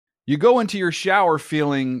You go into your shower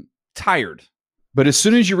feeling tired, but as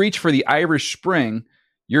soon as you reach for the Irish Spring,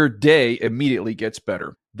 your day immediately gets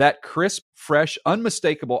better. That crisp, fresh,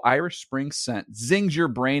 unmistakable Irish Spring scent zings your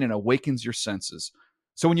brain and awakens your senses.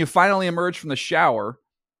 So when you finally emerge from the shower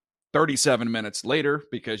 37 minutes later,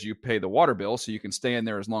 because you pay the water bill so you can stay in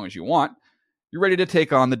there as long as you want, you're ready to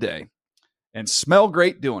take on the day and smell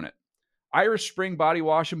great doing it. Irish Spring Body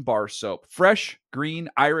Wash and Bar Soap. Fresh, green,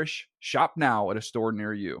 Irish. Shop now at a store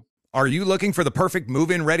near you. Are you looking for the perfect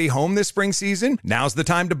move-in ready home this spring season? Now's the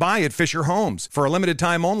time to buy at Fisher Homes. For a limited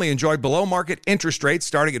time only, enjoy below-market interest rates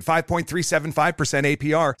starting at 5.375%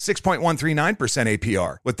 APR, 6.139%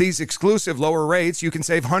 APR. With these exclusive lower rates, you can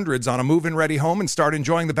save hundreds on a move-in ready home and start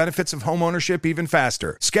enjoying the benefits of home ownership even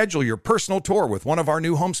faster. Schedule your personal tour with one of our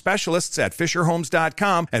new home specialists at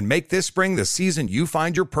FisherHomes.com and make this spring the season you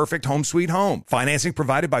find your perfect home sweet home. Financing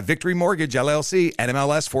provided by Victory Mortgage, LLC,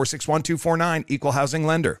 NMLS 461249, Equal Housing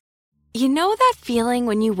Lender. You know that feeling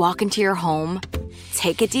when you walk into your home,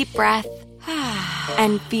 take a deep breath,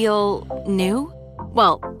 and feel new?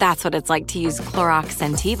 Well, that's what it's like to use Clorox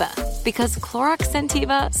Scentiva. Because Clorox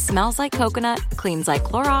Scentiva smells like coconut, cleans like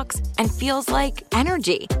Clorox, and feels like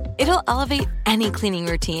energy. It'll elevate any cleaning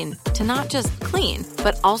routine to not just clean,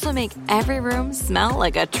 but also make every room smell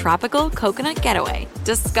like a tropical coconut getaway.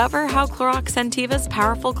 Discover how Clorox Scentiva's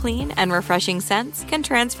powerful clean and refreshing scents can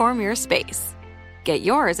transform your space. Get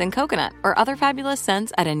yours in coconut or other fabulous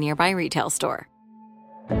scents at a nearby retail store.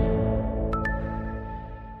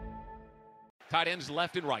 Tight ends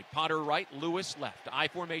left and right. Potter right, Lewis left. I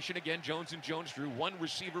formation again. Jones and Jones-Drew. One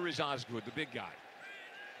receiver is Osgood, the big guy.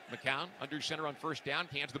 McCown under center on first down.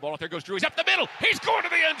 Hands the ball out. There goes Drew. He's up the middle. He's going to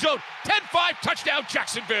the end zone. 10-5 touchdown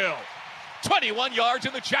Jacksonville. 21 yards,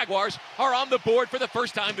 and the Jaguars are on the board for the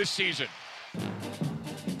first time this season.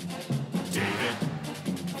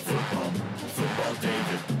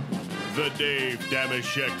 The Dave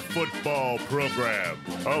Dameshek Football Program.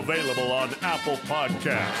 Available on Apple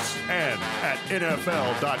Podcasts and at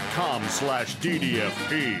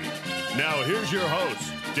NFL.com/DDFP. Now here's your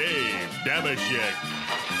host, Dave Dameshek.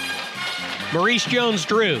 Maurice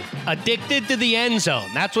Jones-Drew, addicted to the end zone.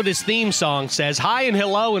 That's what his theme song says. Hi and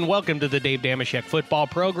hello and welcome to the Dave Dameshek Football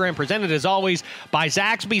Program, presented as always by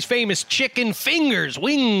Zaxby's famous chicken fingers,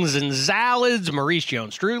 wings, and salads. Maurice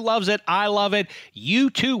Jones-Drew loves it. I love it. You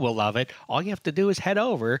too will love it. All you have to do is head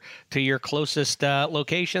over to your closest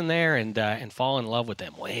location there and fall in love with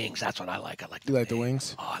them wings. That's what I like. You like the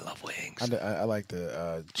wings? Oh, I love wings. I like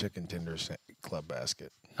the chicken tenders club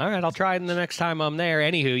basket. All right, I'll try it the next time I'm there.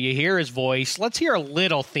 Anywho, you hear his voice. Let's hear a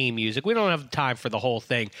little theme music. We don't have time for the whole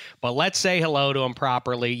thing, but let's say hello to him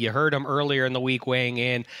properly. You heard him earlier in the week weighing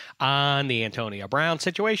in on the Antonio Brown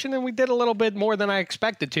situation, and we did a little bit more than I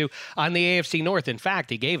expected to on the AFC North. In fact,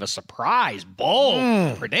 he gave a surprise,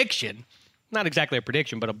 bold prediction. Not exactly a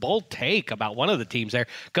prediction, but a bold take about one of the teams there.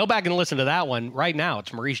 Go back and listen to that one right now.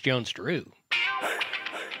 It's Maurice Jones-Drew.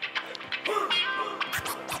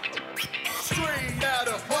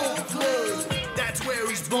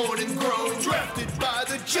 Born and grown, drafted by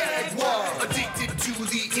the Jaguars, addicted to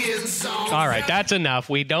the end zone. All right, that's enough.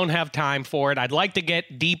 We don't have time for it. I'd like to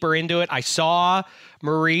get deeper into it. I saw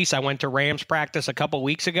Maurice. I went to Rams practice a couple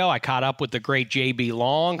weeks ago. I caught up with the great JB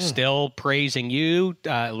Long, still praising you.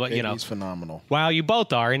 He's phenomenal. Well, you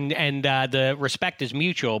both are, and the respect is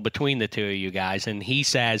mutual between the two of you guys. And he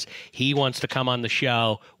says he wants to come on the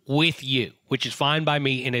show with you, which is fine by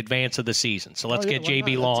me in advance of the season. So let's get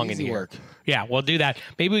JB Long in here. Work. Yeah, we'll do that.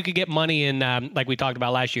 Maybe we could get money in, like we talked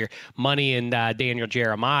about last year, money in Daniel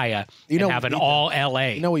Jeremiah and have an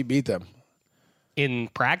all-LA. We beat them. In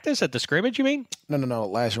practice at the scrimmage, you mean? No.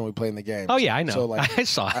 Last year when we played in the game. Oh, yeah, I know. So, I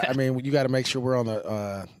saw it. I mean, you got to make sure we're on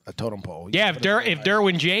a totem pole. Yeah, if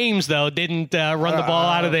Derwin James, though, didn't run the ball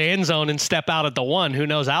out of the end zone and step out at the one, who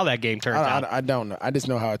knows how that game turns out. I don't know. I just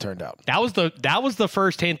know how it turned out. That was the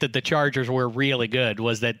first hint that the Chargers were really good,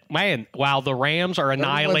 was that, man, while the Rams are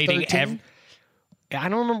annihilating I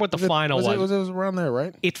don't remember what the final was. It was around there,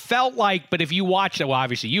 right? It felt like, but if you watched it, well,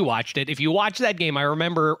 obviously you watched it. If you watched that game, I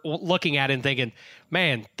remember looking at it and thinking,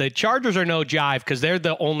 man, the Chargers are no jive because they're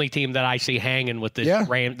the only team that I see hanging with the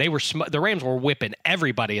Rams. The Rams were whipping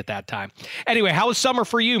everybody at that time. Anyway, how was summer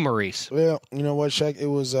for you, Maurice? Well, you know what, Shaq? It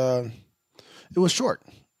was short.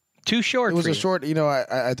 Too short. It was short. You know,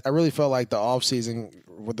 I really felt like the offseason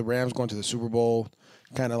with the Rams going to the Super Bowl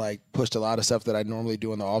kind of like pushed a lot of stuff that I normally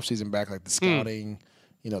do in the offseason back, like the scouting,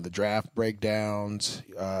 the draft breakdowns,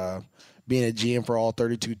 being a GM for all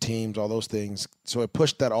 32 teams, all those things. So it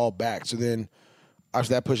pushed that all back. So then after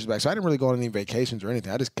that pushes back. So I didn't really go on any vacations or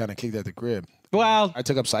anything. I just kind of kicked at the crib. Well, I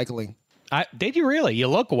took up cycling. Did you really? You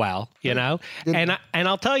look well, you know? Good. And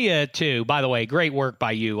I'll tell you, too, by the way, great work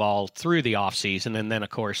by you all through the offseason. And then, of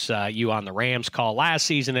course, you on the Rams call last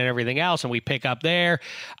season and everything else, and we pick up there.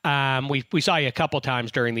 We saw you a couple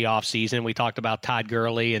times during the offseason. We talked about Todd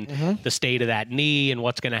Gurley and the state of that knee and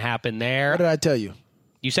what's going to happen there. What did I tell you?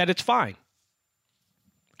 You said it's fine.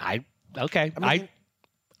 Okay.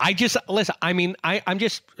 I just listen. I mean, I'm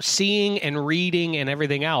just seeing and reading and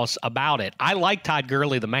everything else about it. I like Todd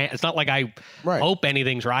Gurley, the man. It's not like I hope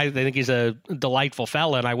anything's right. I think he's a delightful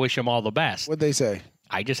fella, and I wish him all the best. What'd they say?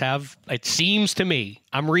 I just have. It seems to me.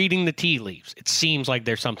 I'm reading the tea leaves. It seems like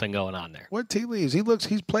there's something going on there. What tea leaves?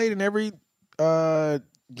 He's played in every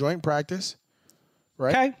joint practice,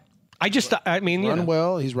 right? Okay. I mean, run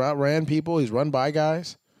well. He's ran people. He's run by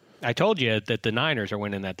guys. I told you that the Niners are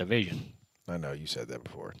winning that division. I know you said that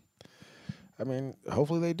before. I mean,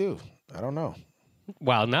 hopefully they do. I don't know.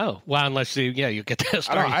 Well, no. Well, unless you get to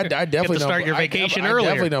start. I definitely start your vacation I earlier.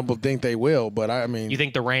 definitely don't think they will. But I mean, you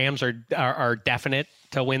think the Rams are definite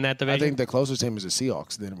to win that division? I think the closest team is the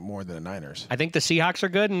Seahawks, more than the Niners. I think the Seahawks are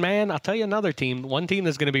good, and man, I'll tell you another team. One team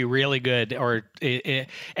that's going to be really good, or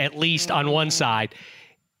at least on one side.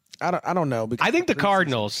 I don't know. Because I think the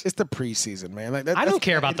Cardinals. It's the preseason, man. Like I don't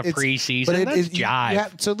care about the preseason. But that's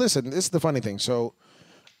jive. So listen, this is the funny thing. So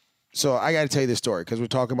I got to tell you this story because we're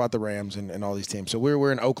talking about the Rams and all these teams. So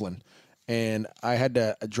we're in Oakland, and I had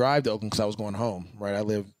to drive to Oakland because I was going home. Right, I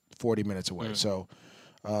live 40 minutes away. So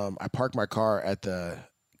I parked my car at the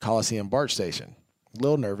Coliseum BART station. A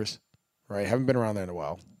little nervous, right? Haven't been around there in a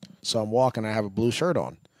while. So I'm walking. I have a blue shirt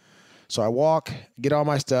on. So I walk, get all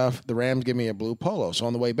my stuff. The Rams give me a blue polo. So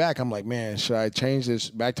on the way back, I'm like, man, should I change this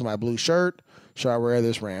back to my blue shirt? Should I wear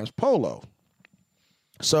this Rams polo?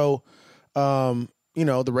 So, the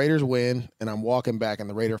Raiders win, and I'm walking back, and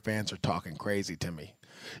the Raider fans are talking crazy to me.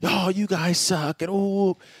 Oh, you guys suck.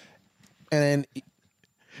 And then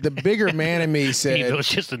the bigger man in me said, it was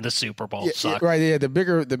just in the Super Bowl. Suck. Right, yeah. The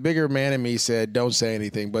bigger man in me said, don't say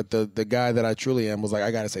anything. But the guy that I truly am was like,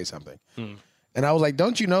 I got to say something. And I was like,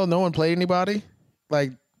 don't you know no one played anybody?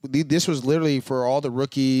 Like, this was literally for all the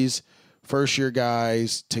rookies, first-year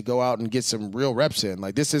guys to go out and get some real reps in.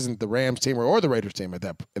 Like, this isn't the Rams team or the Raiders team at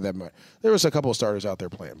that moment. There was a couple of starters out there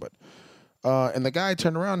playing. But and the guy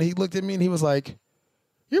turned around, and he looked at me, and he was like,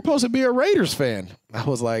 you're supposed to be a Raiders fan. I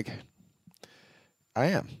was like, I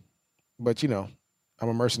am. But, I'm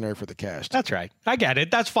a mercenary for the cash. That's right. I get it.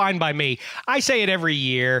 That's fine by me. I say it every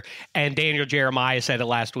year, and Daniel Jeremiah said it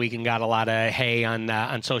last week and got a lot of hay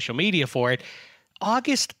on social media for it.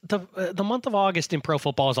 August, the month of August in pro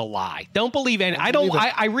football is a lie. Don't believe any.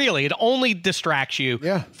 I really, it only distracts you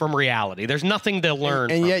from reality. There's nothing to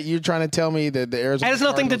learn. And yet you're trying to tell me that the Arizona it has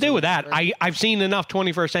nothing to do with that. I've seen enough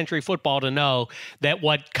 21st century football to know that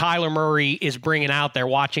what Kyler Murray is bringing out there,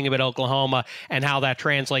 watching him at Oklahoma, and how that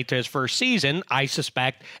translates to his first season. I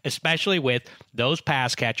suspect, especially with those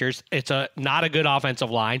pass catchers, it's not a good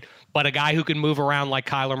offensive line, but a guy who can move around like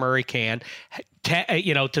Kyler Murray can.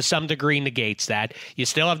 To some degree negates that. You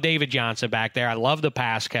still have David Johnson back there. I love the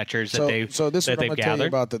pass catchers that they've gathered. So this is what I'm going to tell you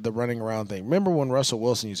about the running around thing. Remember when Russell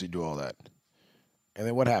Wilson used to do all that? And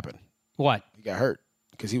then what happened? What? He got hurt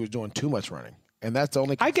because he was doing too much running. And that's the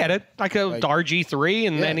only I get it. Like RG3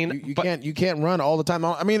 and then you can't run all the time.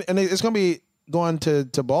 I mean, and it's going to be going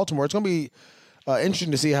to Baltimore. It's going to be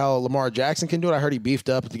interesting to see how Lamar Jackson can do it. I heard he beefed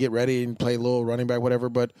up to get ready and play a little running back, whatever,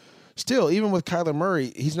 but still, even with Kyler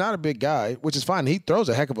Murray, he's not a big guy, which is fine. He throws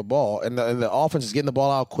a heck of a ball, and the offense is getting the ball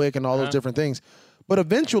out quick and all those different things. But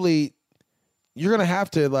eventually, you're going to have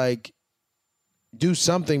to, do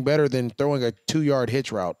something better than throwing a 2-yard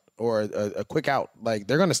hitch route or a quick out. Like,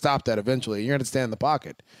 they're going to stop that eventually. You're going to stand in the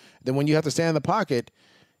pocket. Then when you have to stand in the pocket,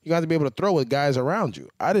 you have to be able to throw with guys around you.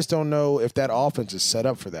 I just don't know if that offense is set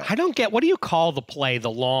up for that. I don't get, what do you call the play, the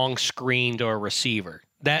long screen to a receiver?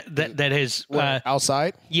 That is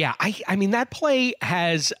outside. Yeah, I mean that play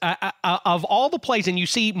has of all the plays, and you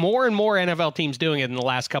see more and more NFL teams doing it in the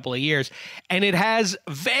last couple of years, and it has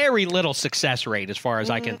very little success rate as far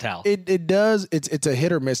as I can tell. It does. It's a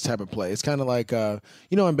hit or miss type of play. It's kind of like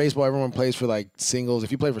in baseball, everyone plays for singles.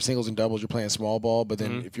 If you play for singles and doubles, you're playing small ball. But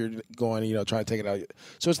then if you're going, trying to take it out,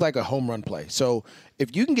 so it's like a home run play. So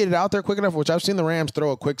if you can get it out there quick enough, which I've seen the Rams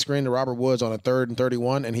throw a quick screen to Robert Woods on a 3rd and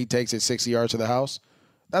 31, and he takes it 60 yards to the house.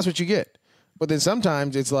 That's what you get. But then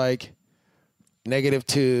sometimes it's like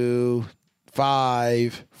 -2,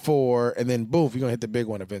 5, 4, and then boom, you're going to hit the big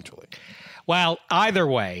one eventually. Well, either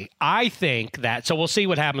way, I think that, so we'll see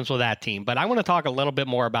what happens with that team. But I want to talk a little bit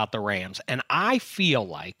more about the Rams. And I feel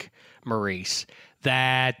like, Maurice,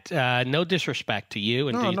 that no disrespect to you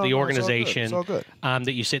and to the organization it's all good.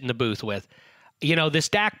 That you sit in the booth with, this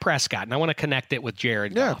Dak Prescott, and I want to connect it with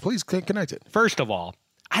Jared Yeah, Goff. please connect it. First of all,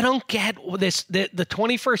 I don't get the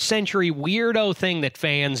 21st century weirdo thing that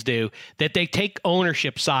fans do, that they take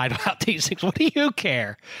ownership side about these things. What do you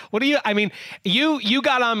care? You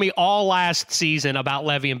got on me all last season about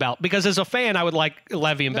Le'Veon Bell, because as a fan, I would like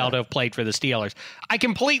Le'Veon Bell to have played for the Steelers. I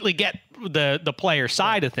completely get the player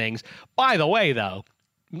side of things. By the way, though,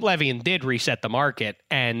 Le'Veon did reset the market,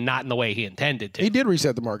 and not in the way he intended to. He did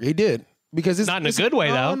reset the market. He did. Because not in a good way,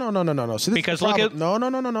 though. No. So because look at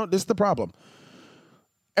no. This is the problem.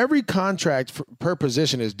 Every contract per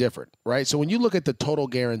position is different, right? So when you look at the total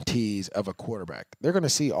guarantees of a quarterback, they're going to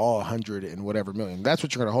see all 100 and whatever million. That's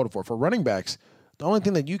what you're going to hold it for. For running backs, the only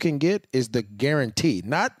thing that you can get is the guarantee,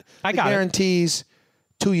 not the guarantees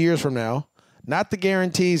 2 years from now, not the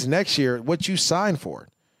guarantees next year, what you sign for.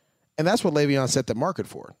 And that's what Le'Veon set the market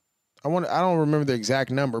for. I don't remember the exact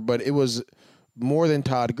number, but it was more than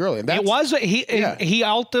Todd Gurley. And it was he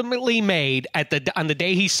ultimately made on the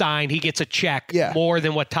day he signed, he gets a check more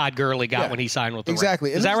than what Todd Gurley got when he signed with the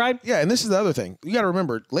exactly. Rams. Is that right? Yeah, and this is the other thing. You got to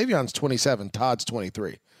remember, Le'Veon's 27, Todd's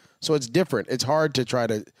 23. So it's different. It's hard to try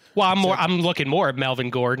to. Well, I'm looking more at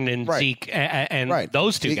Melvin Gordon and Zeke and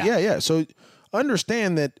those two guys. Yeah. So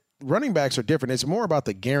understand that running backs are different. It's more about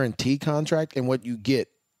the guarantee contract and what you get.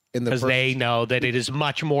 Because they know that it is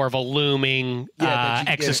much more of a looming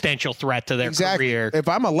existential threat to their career. If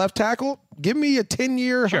I'm a left tackle, give me a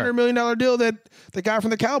 10-year, $100 million deal that the guy from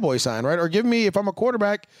the Cowboys signed, right? Or give me, if I'm a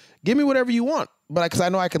quarterback, give me whatever you want. But because I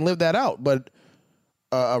know I can live that out. But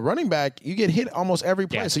a running back, you get hit almost every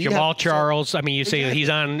play. Yeah, so Jamal Charles, you see he's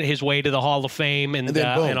on his way to the Hall of Fame, and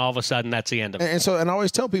all of a sudden that's the end of it. And I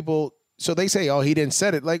always tell people, so they say, he didn't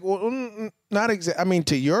set it. Like, well, not exactly.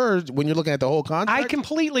 To yours, when you're looking at the whole contract. I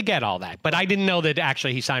completely get all that, but I didn't know that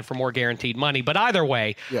actually he signed for more guaranteed money. But either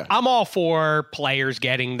way, I'm all for players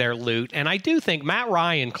getting their loot. And I do think Matt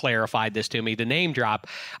Ryan clarified this to me, the name drop.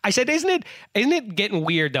 I said, isn't it getting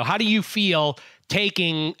weird, though? How do you feel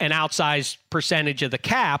taking an outsized percentage of the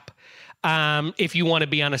cap if you want to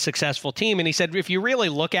be on a successful team? And he said, if you really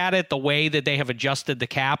look at it, the way that they have adjusted the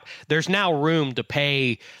cap, there's now room to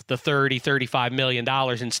pay the $30-35 million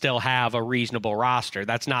and still have a reasonable roster.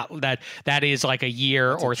 That's not that is like a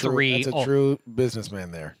year or three. That's a true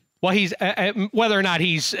businessman there. Well, he's whether or not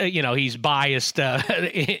he's he's biased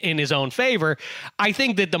in his own favor. I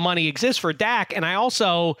think that the money exists for Dak, and I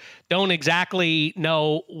also don't exactly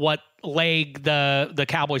know what leg the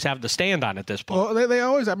Cowboys have to stand on at this point. Well, they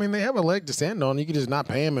always, they have a leg to stand on. You can just not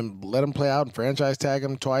pay him and let him play out and franchise tag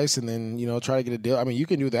him twice, and then try to get a deal. You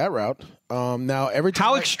can do that route. Now every time.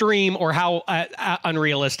 How extreme or how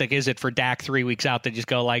unrealistic is it for Dak 3 weeks out to just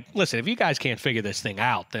go like, listen, if you guys can't figure this thing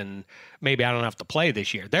out, then maybe I don't have to play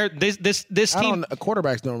this year. This team.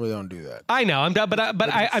 Quarterbacks normally don't do that. I know,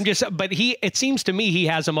 but it seems to me he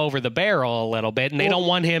has him over the barrel a little bit, and they don't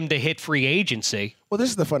want him to hit free agency. Well, this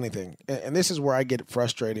is the funny thing, and this is where I get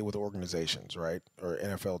frustrated with organizations, right, or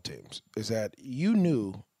NFL teams, is that you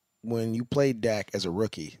knew when you played Dak as a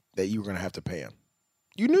rookie that you were going to have to pay him.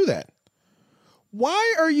 You knew that.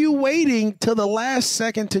 Why are you waiting till the last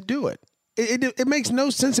second to do it? It makes no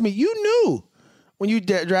sense to me. You knew when you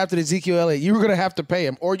drafted Ezekiel Elliott you were going to have to pay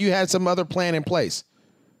him, or you had some other plan in place.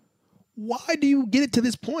 Why do you get it to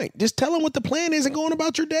this point? Just tell them what the plan is and go on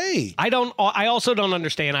about your day. I also don't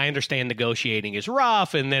understand. I understand negotiating is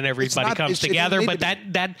rough, and then everybody comes together. But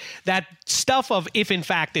that stuff of, if in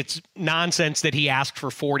fact it's nonsense that he asked for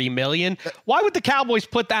 $40 million, why would the Cowboys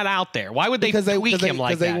put that out there? Why would they tweak him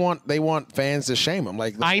like that? Because they want fans to shame him.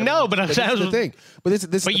 Like, I know, but that's the thing.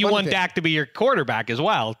 But you want Dak to be your quarterback as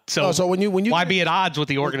well. So when you why be at odds with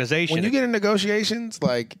the organization? When you get in negotiations,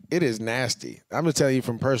 like, it is nasty. I'm gonna tell you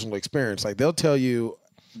from personal experience. Like, they'll tell you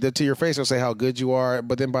that to your face, they'll say how good you are,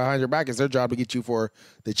 but then behind your back, it's their job to get you for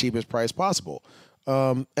the cheapest price possible.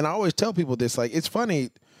 And I always tell people this, like, it's funny.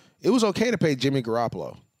 It was okay to pay Jimmy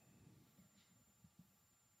Garoppolo.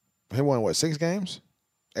 He won 6 games,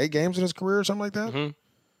 8 games in his career or something like that. Mm-hmm.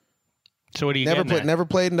 So what do you never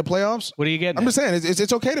played in the playoffs? What are you getting? I'm just saying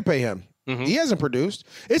it's okay to pay him. Mm-hmm. He hasn't produced.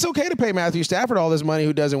 It's okay to pay Matthew Stafford all this money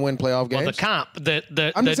who doesn't win playoff games. Well,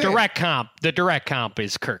 the direct comp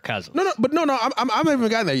is Kirk Cousins. No, I'm not even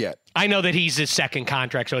gotten there yet. I know that he's his second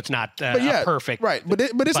contract, so it's not perfect. Right, but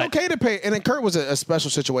it's okay to pay. And then Kirk was a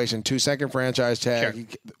special situation too. Second franchise tag, sure.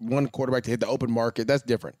 One quarterback to hit the open market. That's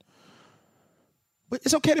different. But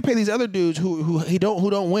it's okay to pay these other dudes who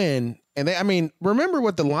don't win. And remember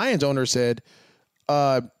what the Lions owner said.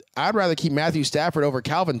 I'd rather keep Matthew Stafford over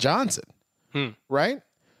Calvin Johnson, right?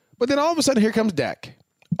 But then all of a sudden, here comes Dak.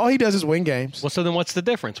 All he does is win games. Well, so then what's the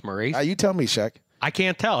difference, Maurice? You tell me, Shaq. I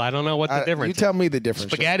can't tell. I don't know what the difference You tell me the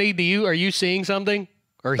difference. Spaghetti, are you seeing something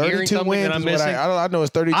or hearing something that I'm missing? I know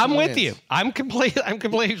it's 32 I'm wins. with you. I'm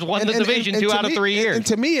completely. He's won the division 2 out of 3 years. And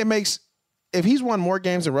to me, it makes, if he's won more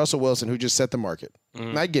games than Russell Wilson, who just set the market,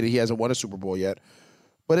 and I get it, he hasn't won a Super Bowl yet,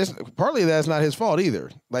 but it's partly that's not his fault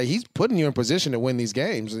either. Like, he's putting you in position to win these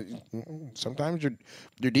games. Sometimes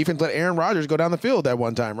your defense let Aaron Rodgers go down the field that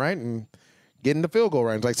one time, right, and get in the field goal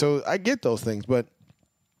range. Like, so I get those things, but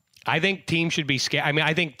I think teams should be scared. I mean,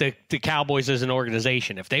 I think the Cowboys as an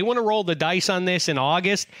organization, if they want to roll the dice on this in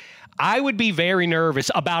August, I would be very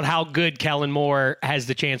nervous about how good Kellen Moore has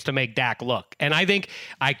the chance to make Dak look. And I think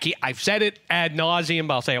I've said it ad nauseum,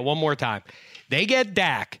 but I'll say it one more time. They get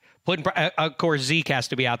Dak. Of course, Zeke has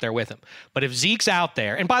to be out there with him. But if Zeke's out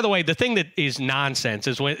there, and by the way, the thing that is nonsense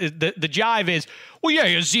is when the jive is, well,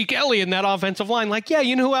 yeah, Zeke Elliott in that offensive line. Like, yeah,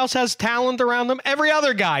 you know who else has talent around them? Every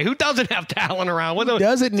other guy. Who doesn't have talent around? Who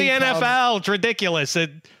doesn't the need NFL. talent? It's ridiculous.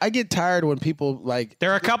 I get tired when people like.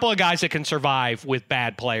 There are a couple of guys that can survive with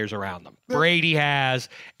bad players around them. Brady has.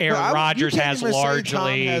 Aaron Rodgers has largely.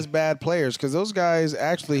 Tom has bad players because those guys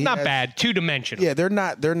actually not bad, two-dimensional. Yeah, they're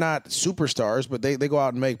not superstars, but they go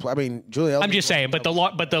out and make. I mean, Julian. I'm just saying, but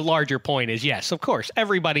the larger point is, yes, of course,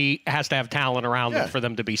 everybody has to have talent around them for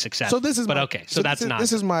them to be successful. So this is, that's not.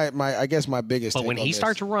 This is my I guess my biggest. But when he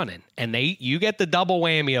starts running, and you get the double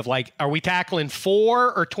whammy of like, are we tackling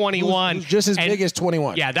 4 or 21? Who's just as big as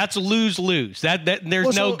 21. Yeah, that's lose. That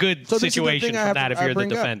there's no good situation for that if you're the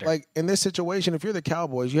defender. Like in this situation, if you're the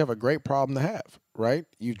Cowboys, you have a great problem to have, right?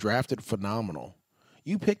 You drafted phenomenal.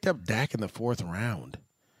 You picked up Dak in the 4th round.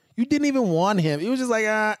 You didn't even want him. It was just like,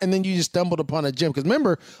 and then you just stumbled upon a gem.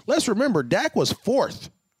 Because let's remember, Dak was 4th.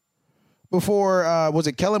 Before, was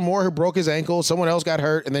it Kellen Moore who broke his ankle? Someone else got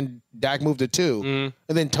hurt, and then Dak moved to 2.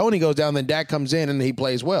 And then Tony goes down, then Dak comes in, and he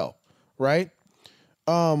plays well, right?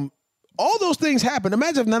 All those things happen.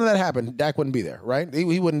 Imagine if none of that happened. Dak wouldn't be there, right?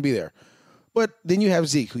 He wouldn't be there. But then you have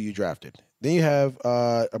Zeke, who you drafted. Then you have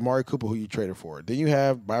Amari Cooper, who you traded for. Then you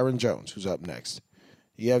have Byron Jones, who's up next.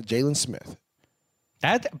 You have Jalen Smith.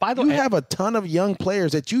 By the way, you have a ton of young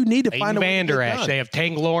players that you need to find a way to get done. They have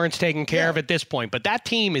Tank Lawrence taken care of at this point, but that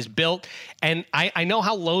team is built, and I know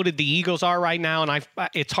how loaded the Eagles are right now, and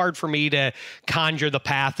it's hard for me to conjure the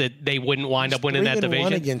path that they wouldn't wind up winning that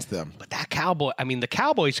division. 3-1 against them, but the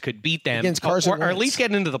Cowboys could beat them against Carson or at least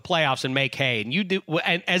get into the playoffs and make hay. And you do,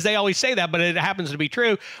 and as they always say that, but it happens to be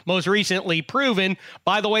true. Most recently proven.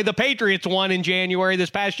 By the way, the Patriots won in January this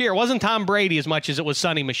past year. It wasn't Tom Brady as much as it was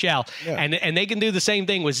Sonny Michel, and they can do the same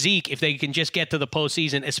thing with Zeke if they can just get to the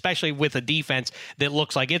postseason, especially with a defense that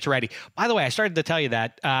looks like it's ready. By the way, I started to tell you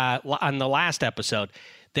that on the last episode.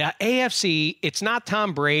 The AFC, it's not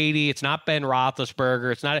Tom Brady, it's not Ben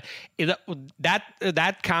Roethlisberger, it's not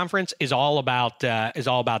that conference is all about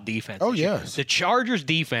defense. Oh yes, the Chargers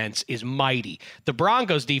defense is mighty. The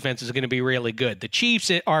Broncos defense is going to be really good. The Chiefs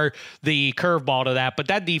are the curveball to that, but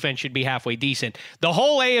that defense should be halfway decent. The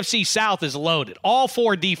whole AFC South is loaded. All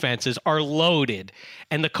 4 defenses are loaded,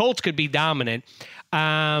 and the Colts could be dominant. The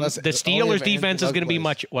Steelers defense is going to be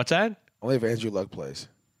much. What's that? Only if Andrew Luck plays.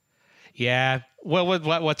 Yeah. Well,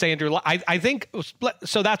 what's Andrew? I think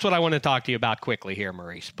so. That's what I want to talk to you about quickly here,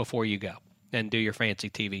 Maurice, before you go and do your fancy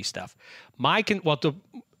TV stuff. I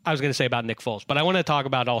was going to say about Nick Foles, but I want to talk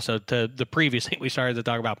about also to the previous thing we started to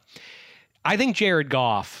talk about. I think Jared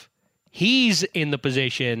Goff, he's in the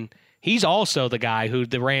position. He's also the guy who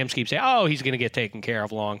the Rams keep saying, oh, he's going to get taken care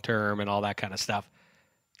of long term and all that kind of stuff.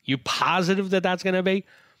 You positive that that's going to be?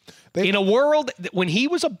 In a world when he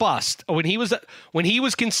was a bust, when he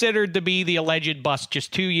was considered to be the alleged bust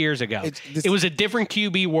just 2 years ago, it was a different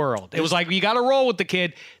QB world. It was like, you got to roll with the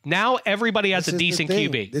kid. Now everybody has a decent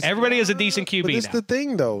QB. Everybody has a decent QB now. That's the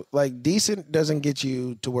thing, though. Like, decent doesn't get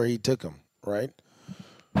you to where he took him, right?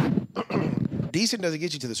 Decent doesn't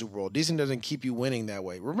get you to the Super Bowl. Decent doesn't keep you winning that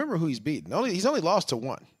way. Remember who he's beaten. He's only lost to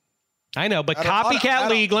 1. I know, but Copycat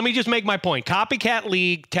League, let me just make my point. Copycat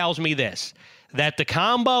League tells me this, that the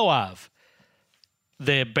combo of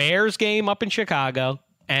the Bears game up in Chicago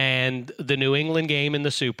and the New England game in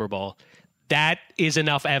the Super Bowl, that is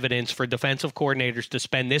enough evidence for defensive coordinators to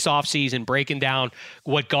spend this offseason breaking down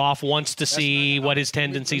what Goff wants to see, what his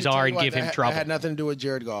tendencies are, and give him trouble. That had nothing to do with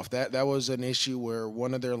Jared Goff. That was an issue where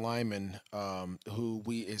one of their linemen, who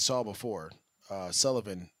we saw before,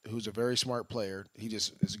 Sullivan, who's a very smart player, he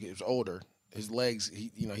was older. His legs,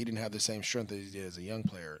 he didn't have the same strength that he did as a young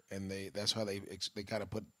player, and that's how they kind of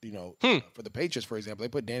put, for the Patriots, for example, they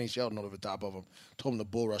put Danny Shelton over the top of him, told him to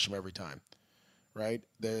bull rush him every time, right?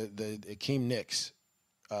 The Akeem Nicks,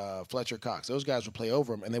 Fletcher Cox, those guys would play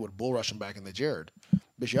over him, and they would bull rush him back into Jared.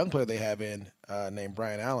 This young player they have named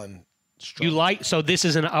Brian Allen, So this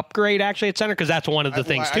is an upgrade actually at center because that's one of the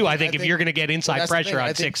things too. I think if you're going to get inside pressure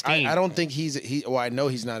on 16, I don't think well, I know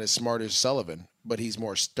he's not as smart as Sullivan, but he's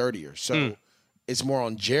more sturdier. So it's more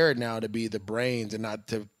on Jared now to be the brains and not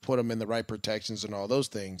to put him in the right protections and all those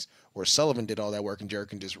things. Where Sullivan did all that work and Jared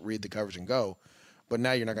can just read the coverage and go. But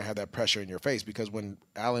now you're not going to have that pressure in your face because when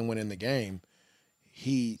Allen went in the game,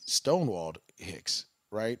 he stonewalled Hicks,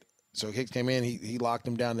 right? So Hicks came in, he locked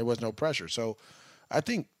him down. There was no pressure. So I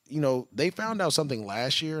think, they found out something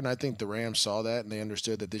last year, and I think the Rams saw that, and they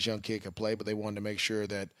understood that this young kid could play, but they wanted to make sure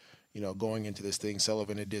that, going into this thing,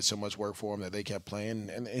 Sullivan had did so much work for him that they kept playing,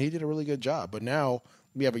 and he did a really good job. But now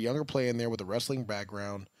we have a younger player in there with a wrestling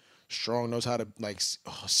background, strong, knows how to,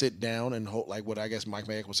 sit down and hold, like what I guess Mike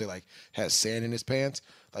Mayock would say, has sand in his pants.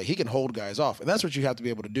 Like, he can hold guys off, and that's what you have to be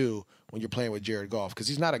able to do when you're playing with Jared Goff, because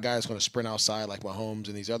he's not a guy that's going to sprint outside like Mahomes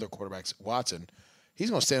and these other quarterbacks, Watson. He's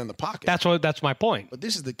going to stand in the pocket. That's my point. But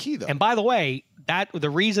this is the key, though. And by the way, the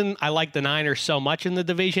reason I like the Niners so much in the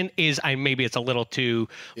division is maybe it's a little too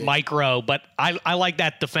micro, but I like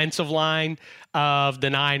that defensive line of the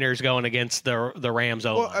Niners going against the Rams.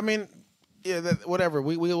 Well, I mean, whatever.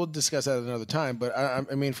 We will discuss that another time. But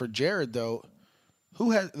I mean, for Jared though,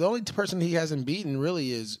 the only person he hasn't beaten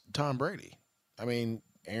really is Tom Brady. I mean,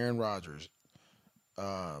 Aaron Rodgers,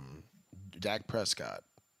 Dak Prescott.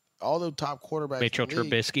 All the top quarterbacks. Mitchell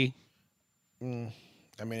Trubisky. I mean,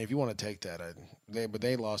 if you want to take that, but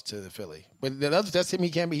they lost to the Philly. But that's him.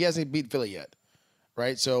 He hasn't beat Philly yet,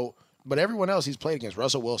 right? So, but everyone else he's played against,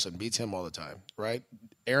 Russell Wilson beats him all the time, right?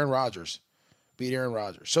 Aaron Rodgers beat Aaron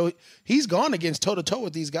Rodgers. So he's gone against toe to toe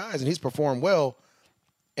with these guys, and he's performed well.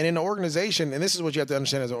 And in the organization, and this is what you have to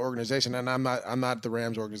understand as an organization. And I'm not the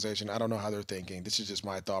Rams organization. I don't know how they're thinking. This is just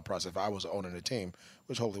my thought process. If I was owning a team,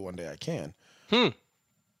 which hopefully one day I can.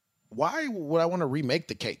 Why would I want to remake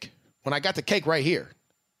the cake when I got the cake right here?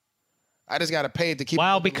 I just got to pay it to keep.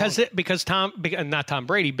 Well, because not Tom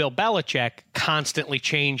Brady, Bill Belichick constantly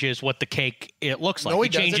changes what the cake looks like. No, he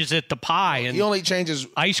changes it to pie and he only changes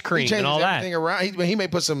ice cream and all that. Around. He may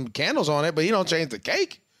put some candles on it, but he don't change the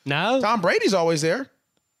cake. No, Tom Brady's always there.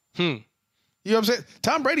 You know what I'm saying?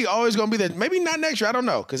 Tom Brady always going to be there. Maybe not next year. I don't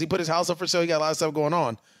know because he put his house up for sale. He got a lot of stuff going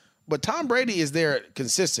on. But Tom Brady is there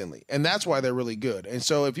consistently, and that's why they're really good. And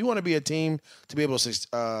so if you want to be a team to be able to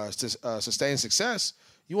sustain success,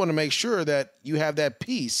 you want to make sure that you have that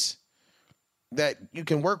piece that you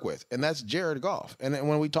can work with, and that's Jared Goff. And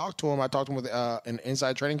when we talked to him, I talked to him with an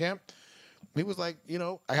inside training camp. He was like,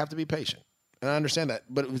 I have to be patient, and I understand that.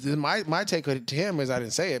 But my take to him is I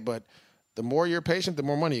didn't say it, but the more you're patient, the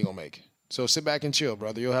more money you're going to make. So sit back and chill,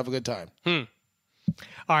 brother. You'll have a good time.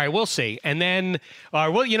 All right, we'll see. And then,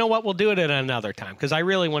 well, you know what? We'll do it at another time because I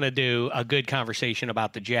really want to do a good conversation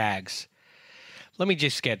about the Jags. Let me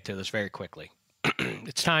just get to this very quickly.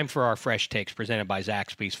 It's time for our Fresh Takes presented by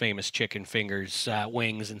Zaxby's famous chicken fingers,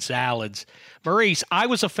 wings, and salads. Maurice, I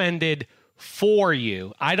was offended for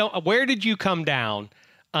you. Where did you come down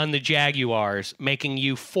on the Jaguars making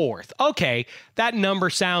you fourth? Okay, that number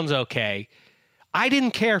sounds okay. I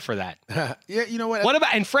didn't care for that. Yeah, you know what? What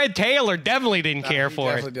about, and Fred Taylor definitely didn't care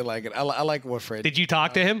for it. Definitely did like it. I like what Fred did. You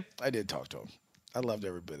talk to him? I did talk to him. I loved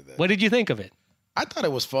every bit of that. What did you think of it? I thought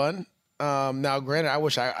it was fun. Now, granted,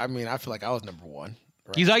 I feel like I was number one.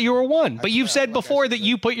 Right? You thought you were one, but you've said before that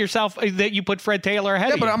you put Fred Taylor ahead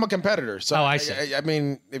of you. Yeah, but I'm a competitor. So I see. I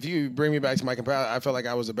mean, if you bring me back to my competitor, I felt like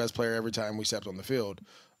I was the best player every time we stepped on the field.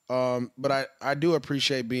 But I do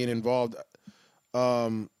appreciate being involved.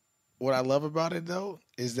 What I love about it, though,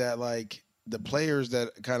 is that, like, the players that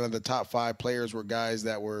kind of the top 5 players were guys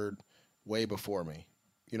that were way before me.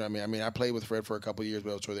 You know what I mean? I played with Fred for a couple of years, but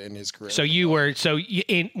it was toward the end of his career. So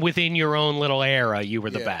within your own little era, you were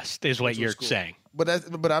the best, is what you're saying. But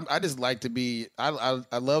I just like to be. I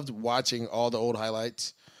loved watching all the old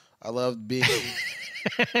highlights. I loved being.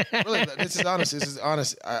 Really, this is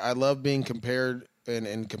honest. I love being compared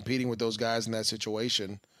and competing with those guys in that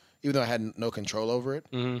situation, even though I had no control over it.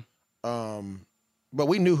 Mm-hmm. But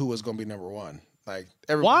we knew who was going to be number one. Like,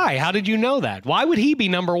 why? How did you know that? Why would he be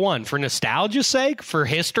number one? For nostalgia's sake? For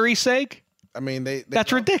history's sake? I mean,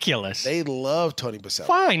 that's ridiculous. They love Tony Boselli.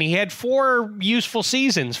 Fine, he had 4 useful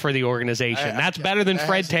seasons for the organization. That's better than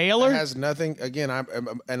Fred Taylor. It has nothing. Again,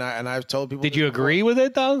 I've told people. Did you agree with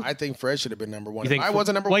it though? I think Fred should have been number one. You think I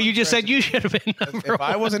wasn't number one. Well, you just said you should have been number one. If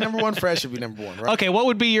I wasn't number one, Fred should be number one. Right? Okay, what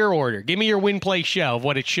would be your order? Give me your win, play, show of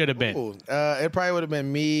what it should have been. It probably would have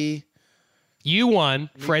been me. You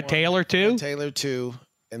won. Fred Taylor 2. Fred Taylor 2,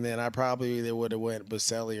 and then I probably either would have went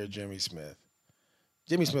Boselli or Jimmy Smith.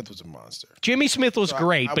 Jimmy Smith was a monster. Jimmy Smith was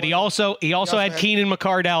great, but he also had Keenan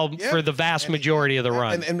McCardell for the vast majority of the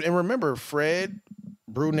run. And remember, Fred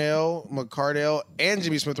Brunell, McCardell, and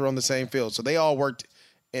Jimmy Smith were on the same field. So they all worked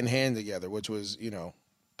in hand together, which was,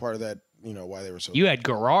 part of that, why they were so. You had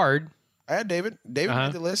Garrard. I had David. David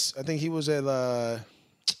made the list. I think he was at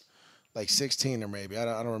like 16 or maybe. I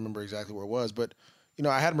don't remember exactly where it was. But,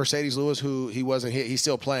 I had Mercedes Lewis, who he wasn't hit. He's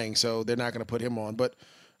still playing, so they're not going to put him on. But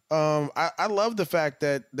I love the fact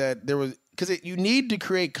that there was – because you need to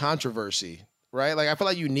create controversy, right? Like, I feel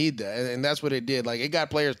like you need that, and that's what it did. Like, it got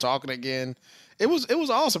players talking again. It was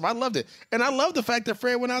awesome. I loved it. And I love the fact that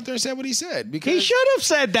Fred went out there and said what he said. Because he should have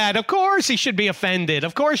said that. Of course he should be offended.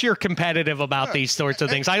 Of course you're competitive about these sorts of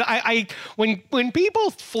things. When people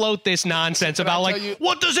float this nonsense about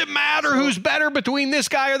what does it matter who's better between this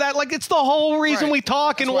guy or that? Like, it's the whole reason we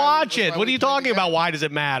talk and watch it. What are you talking about? Why does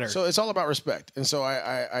it matter? So it's all about respect. And so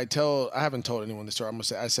I haven't told anyone this story. I'm going to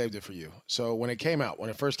say I saved it for you. So when it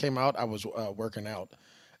first came out, I was working out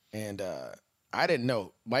and I didn't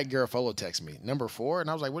know. Mike Garafolo texted me, number 4, and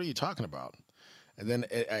I was like, what are you talking about? And then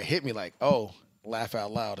it hit me like, laugh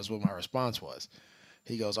out loud is what my response was.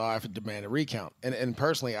 He goes, I have to demand a recount. And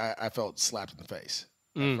personally, I felt slapped in the face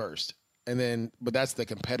at first. And then, but that's the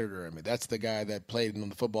competitor in me. That's the guy that played on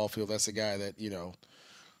the football field. That's the guy that,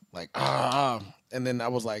 And then I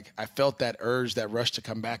was like, I felt that urge, that rush to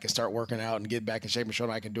come back and start working out and get back in shape and show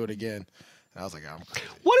them I can do it again. And I was like, I'm crazy.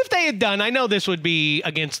 What if they had done, I know this would be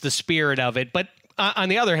against the spirit of it, but on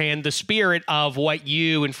the other hand, the spirit of what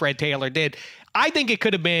you and Fred Taylor did, I think it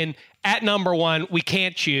could have been at number 1, we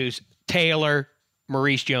can't choose Taylor,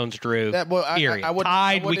 Maurice Jones-Drew,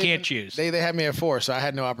 period. We can't choose. They had me at 4, so I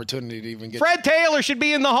had no opportunity to even get. Fred Taylor should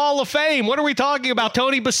be in the Hall of Fame. What are we talking about?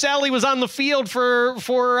 Tony Baselli was on the field for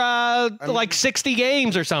 60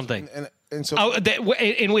 games or something. And so,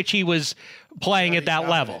 in which he was playing at that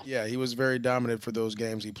level. Yeah, he was very dominant for those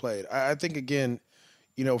games he played. I think, again,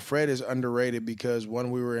 Fred is underrated because, 1,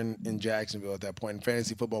 we were in Jacksonville at that point, and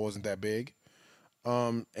fantasy football wasn't that big.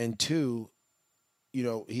 And 2,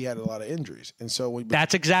 he had a lot of injuries. And so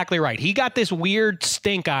that's exactly right. He got this weird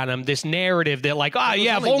stink on him, this narrative that if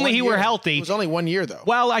only he were healthy. It was only 1 year, though.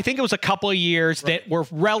 Well, I think it was a couple of years that were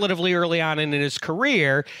relatively early on in his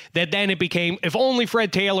career that then it became, if only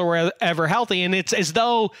Fred Taylor were ever healthy. And it's as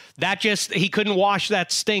though he couldn't wash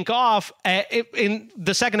that stink off. In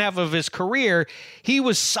the second half of his career, he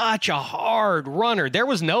was such a hard runner. There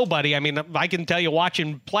was nobody. I mean, I can tell you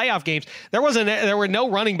watching playoff games, there were no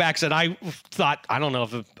running backs that I thought, I don't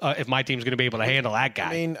know if my team's going to be able to handle that guy.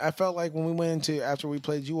 I mean, I felt like when we went after we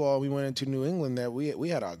played you all, we went into New England that we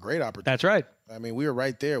had a great opportunity. That's right. I mean, we were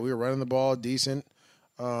right there. We were running the ball decent.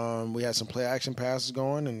 We had some play action passes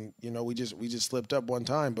going, and we just slipped up one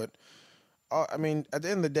time. But I mean, at the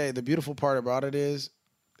end of the day, the beautiful part about it is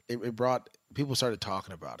it brought people started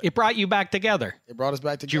talking about it. It brought you back together. It brought us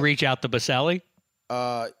back together. Did you reach out to Baselli?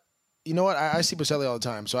 You know what? I see Baselli all the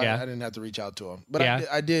time, so I didn't have to reach out to him. But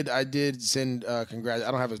I did send I don't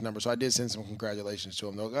have his number, so I did send some congratulations to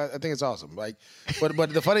him. Though I think it's awesome. But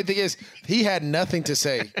the funny thing is, he had nothing to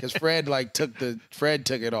say because Fred took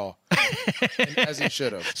it all, as he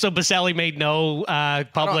should have. So Baselli made no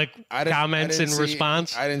public comments in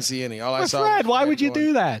response. I didn't see any. All I saw. Fred, why would you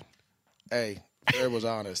do that? Hey. Fred was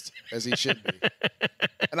honest, as he should be.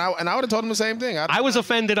 And I would have told him the same thing. I was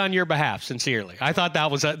offended on your behalf, sincerely. I thought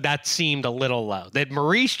that seemed a little low. That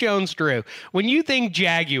Maurice Jones-Drew, when you think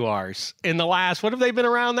Jaguars in the last, what have they been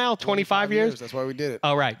around now? 25 years? That's why we did it.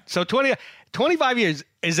 Oh, right. So 25 years.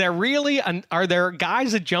 Is there really, are there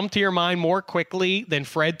guys that jump to your mind more quickly than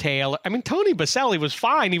Fred Taylor? I mean, Tony Baselli was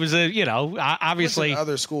fine. He was obviously. He was in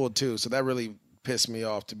other school too, so that really pissed me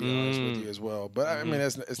off, to be honest with you as well. But I mean,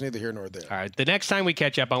 it's neither here nor there. All right. The next time we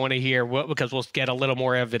catch up, I want to hear because we'll get a little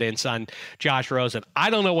more evidence on Josh Rosen. I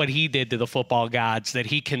don't know what he did to the football gods that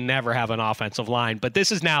he can never have an offensive line, but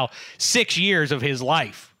this is now 6 years of his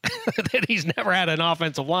life that he's never had an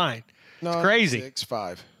offensive line. No, it's crazy.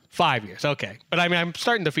 5 years. Okay. But I mean, I'm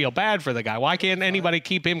starting to feel bad for the guy. Why can't anybody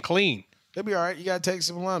keep him clean? He'll be all right. You got to take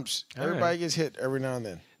some lumps. Everybody gets hit every now and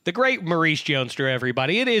then. The great Maurice Jones-Drew,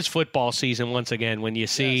 everybody. It is football season once again when you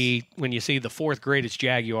see the fourth greatest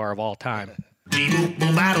Jaguar of all time.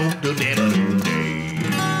 It's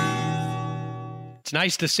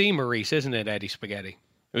nice to see Maurice, isn't it, Eddie Spaghetti?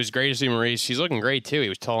 It was great to see Maurice. He's looking great, too. He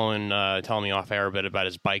was telling me off air a bit about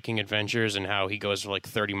his biking adventures and how he goes for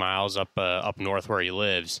 30 miles up north where he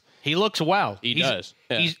lives. He looks well. He does.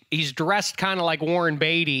 Yeah. He's dressed kind of like Warren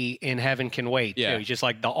Beatty in Heaven Can Wait, too. He's just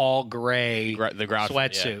like the all-gray the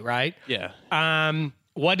sweatsuit, right? Yeah.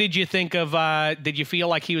 What did you think of? Did you feel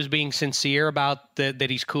like he was being sincere about that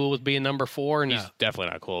he's cool with being number 4? No, he's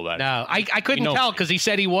definitely not cool about it. No, I couldn't tell because he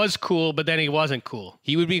said he was cool, but then he wasn't cool.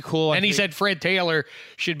 He would be cool. And he said Fred Taylor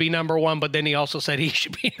should be number 1, but then he also said he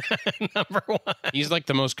should be number 1. He's like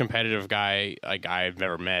the most competitive guy I've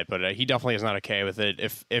never met, but he definitely is not okay with it.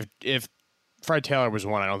 If Fred Taylor was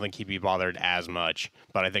 1, I don't think he'd be bothered as much,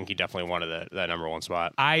 but I think he definitely wanted that number 1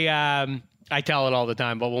 spot. I tell it all the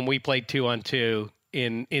time, but when we played 2-on-2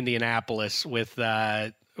 in Indianapolis with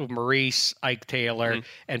Maurice, Ike Taylor,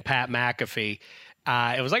 and Pat McAfee,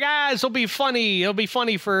 it was like, this will be funny. It'll be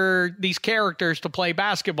funny for these characters to play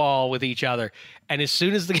basketball with each other. And as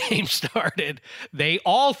soon as the game started, they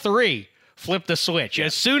all 3 flipped the switch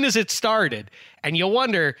as soon as it started. And you'll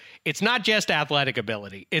wonder, it's not just athletic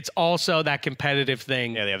ability. It's also that competitive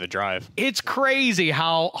thing. Yeah, they have the drive. It's crazy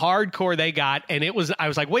how hardcore they got. And I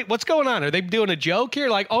was like, wait, what's going on? Are they doing a joke here?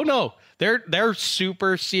 Like, oh no, they're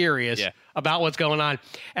super serious about what's going on.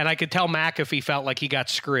 And I could tell McAfee felt like he got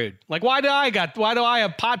screwed. Like, why do I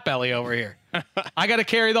have Potbelly over here? I got to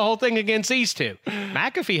carry the whole thing against these 2.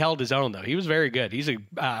 McAfee held his own though. He was very good. He's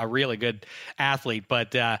a really good athlete.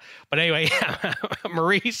 But anyway,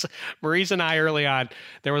 Maurice and I early on,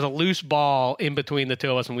 there was a loose ball in between the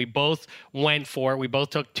 2 of us, and we both went for it. We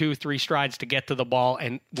both took 2-3 strides to get to the ball,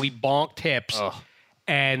 and we bonked hips. Ugh.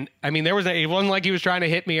 And I mean, it wasn't like he was trying to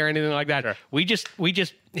hit me or anything like that. Sure. We just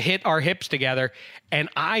hit our hips together, and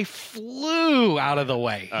I flew out of the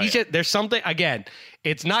way. There's something, again,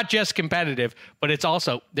 it's not just competitive, but it's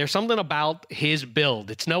also, there's something about his build.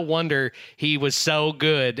 It's no wonder he was so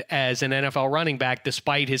good as an NFL running back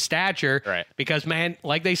despite his stature. Right. Because, man,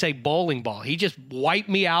 like they say, bowling ball. He just wiped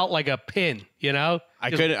me out like a pin, you know?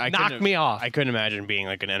 Knocked me off. I couldn't imagine being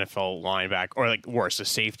like an NFL linebacker or like worse, a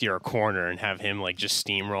safety or a corner, and have him like just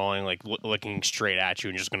steamrolling, like looking straight at you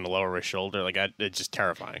and just going to lower his shoulder. Like it's just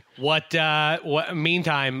terrifying.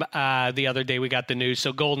 Meantime, the other day we got the news.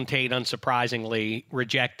 So Golden Tate, unsurprisingly,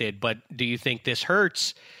 rejected. But do you think this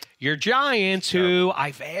hurts your Giants, who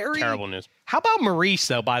terrible news. How about Maurice,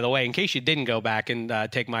 though, by the way, in case you didn't go back and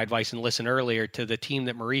take my advice and listen earlier to the team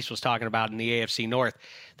that Maurice was talking about in the AFC North,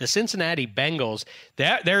 the Cincinnati Bengals,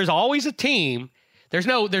 there's always a team. There's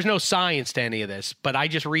no science to any of this, but I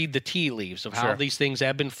just read the tea leaves of how these things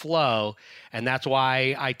ebb and flow, and that's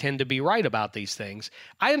why I tend to be right about these things.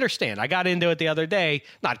 I understand. I got into it the other day.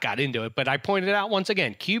 Not got into it, but I pointed out once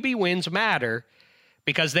again, QB wins matter.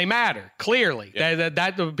 Because they matter, clearly. Yep.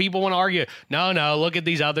 That people want to argue, no, look at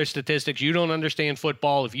these other statistics. You don't understand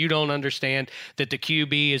football. If you don't understand that the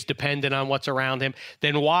QB is dependent on what's around him,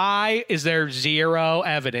 then why is there zero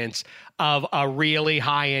evidence of a really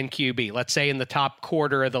high-end QB, let's say in the top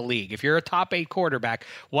quarter of the league? If you're a top 8 quarterback,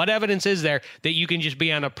 what evidence is there that you can just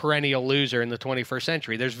be on a perennial loser in the 21st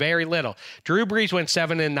century? There's very little. Drew Brees went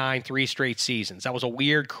 7-9 3 straight seasons. That was a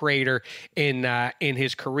weird crater in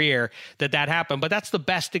his career that happened, but that's the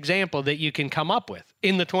best example that you can come up with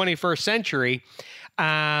in the 21st century.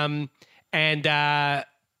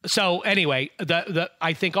 So anyway,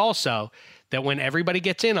 I think also that when everybody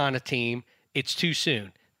gets in on a team, it's too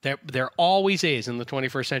soon. There always is in the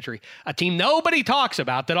 21st century a team nobody talks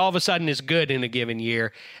about that all of a sudden is good in a given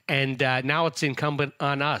year, and now it's incumbent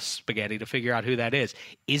on us, Spaghetti, to figure out who that is.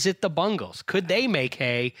 Is it the Bungles? Could they make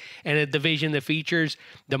hay in a division that features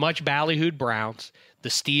the much ballyhooed Browns, the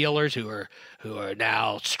Steelers, who are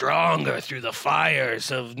now stronger through the fires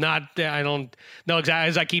of not? I don't know exactly,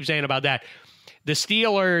 as I keep saying about that. The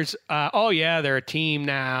Steelers, they're a team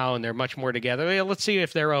now, and they're much more together. Yeah, let's see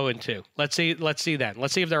if they're 0-2. Let's see that.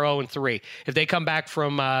 Let's see if they're 0-3. If they come back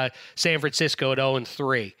from San Francisco at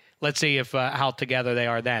 0-3, let's see if how together they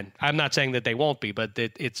are then. I'm not saying that they won't be, but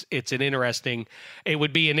it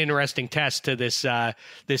would be an interesting test to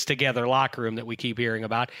this together locker room that we keep hearing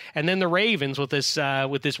about. And then the Ravens with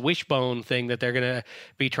this wishbone thing that they're going to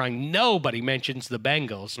be trying. Nobody mentions the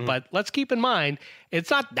Bengals, but let's keep in mind it's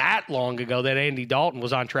not that long ago that Andy Dalton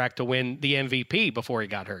was on track to win the MVP before he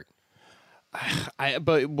got hurt.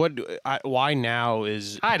 Why now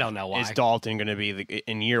is I don't know why is Dalton going to be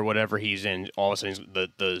in year whatever he's in? All of a sudden,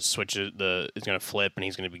 the switch is going to flip and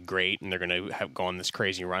he's going to be great, and they're going to go on this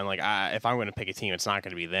crazy run. Like if I'm going to pick a team, it's not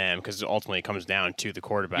going to be them because ultimately it comes down to the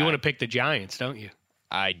quarterback. You want to pick the Giants, don't you?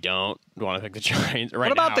 I don't want to pick the Giants.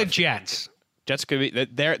 What about the Jets? Jets could be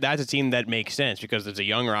that's a team that makes sense because it's a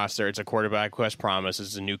young roster. It's a quarterback who has promise.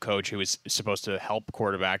 It's a new coach who is supposed to help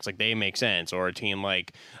quarterbacks. Like, they make sense. Or a team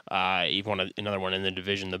like even another one in the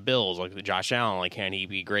division, the Bills, like Josh Allen. Like, can he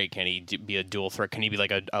be great? Can he be a dual threat? Can he be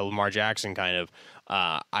like a Lamar Jackson kind of?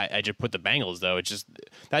 I just put the Bengals, though. It's just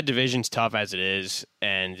that division's tough as it is,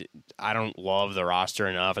 and I don't love the roster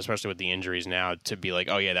enough, especially with the injuries now, to be like,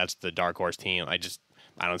 oh yeah, that's the dark horse team. I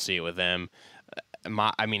don't see it with them.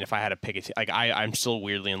 If I had to pick a team, like I'm still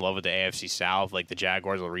weirdly in love with the AFC South. Like, the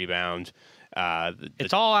Jaguars will rebound.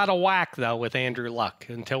 It's all out of whack, though, with Andrew Luck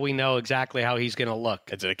until we know exactly how he's going to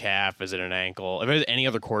look. Is it a calf? Is it an ankle? If there's any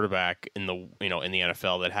other quarterback in the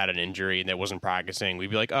NFL that had an injury and that wasn't practicing,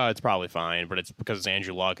 we'd be like, oh, it's probably fine. But it's because it's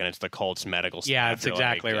Andrew Luck and it's the Colts medical staff. Yeah, that's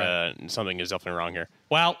exactly right. Something is definitely wrong here.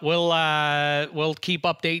 Well, we'll keep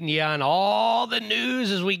updating you on all the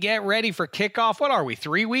news as we get ready for kickoff. What are we,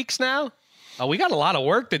 3 weeks now? Oh, we got a lot of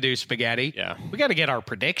work to do, Spaghetti. Yeah. We got to get our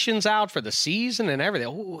predictions out for the season and everything.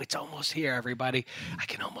 Oh, it's almost here, everybody. I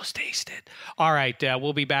can almost taste it. All right,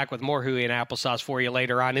 we'll be back with more Huey and Applesauce for you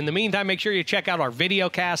later on. In the meantime, make sure you check out our video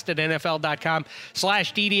cast at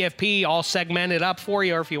NFL.com/DDFP, all segmented up for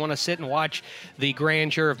you. Or if you want to sit and watch the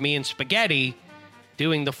grandeur of me and Spaghetti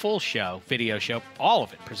doing the full show, video show, all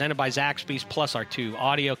of it, presented by Zaxby's, plus our 2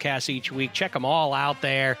 audio casts each week. Check them all out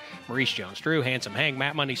there. Maurice Jones-Drew, Handsome Hank,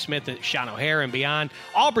 Matt Money Smith, Sean O'Hare, and beyond.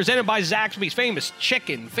 All presented by Zaxby's famous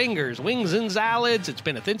chicken fingers, wings, and salads. It's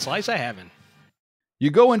been a thin slice of heaven. You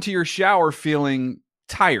go into your shower feeling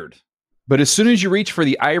tired, but as soon as you reach for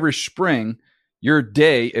the Irish Spring, your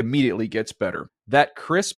day immediately gets better. That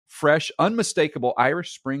crisp, fresh, unmistakable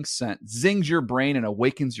Irish Spring scent zings your brain and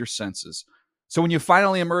awakens your senses. So when you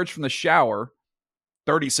finally emerge from the shower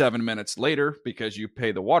 37 minutes later, because you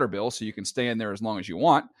pay the water bill so you can stay in there as long as you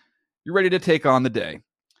want, you're ready to take on the day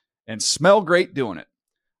and smell great doing it.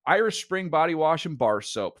 Irish Spring Body Wash and Bar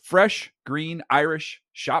Soap. Fresh, green, Irish.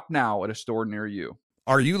 Shop now at a store near you.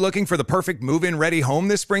 Are you looking for the perfect move-in ready home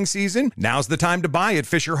this spring season? Now's the time to buy at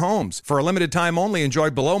Fisher Homes. For a limited time only, enjoy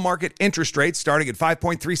below-market interest rates starting at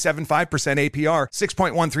 5.375% APR,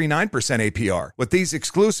 6.139% APR. With these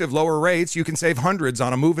exclusive lower rates, you can save hundreds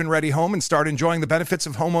on a move-in ready home and start enjoying the benefits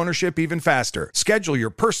of home ownership even faster. Schedule your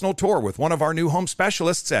personal tour with one of our new home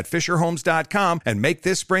specialists at FisherHomes.com and make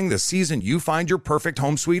this spring the season you find your perfect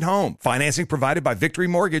home sweet home. Financing provided by Victory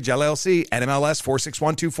Mortgage, LLC, NMLS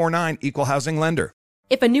 461249, Equal Housing Lender.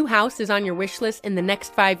 If a new house is on your wish list in the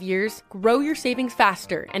next 5 years, grow your savings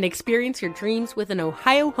faster and experience your dreams with an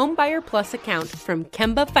Ohio Homebuyer Plus account from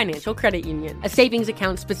Kemba Financial Credit Union. A savings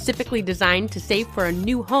account specifically designed to save for a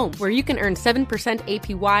new home, where you can earn 7%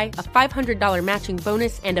 APY, a $500 matching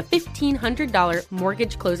bonus, and a $1,500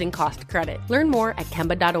 mortgage closing cost credit. Learn more at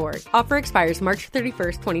Kemba.org. Offer expires March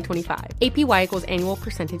 31st, 2025. APY equals annual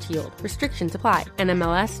percentage yield. Restrictions apply.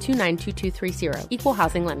 NMLS 292230. Equal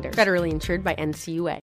housing lender. Federally insured by NCUA.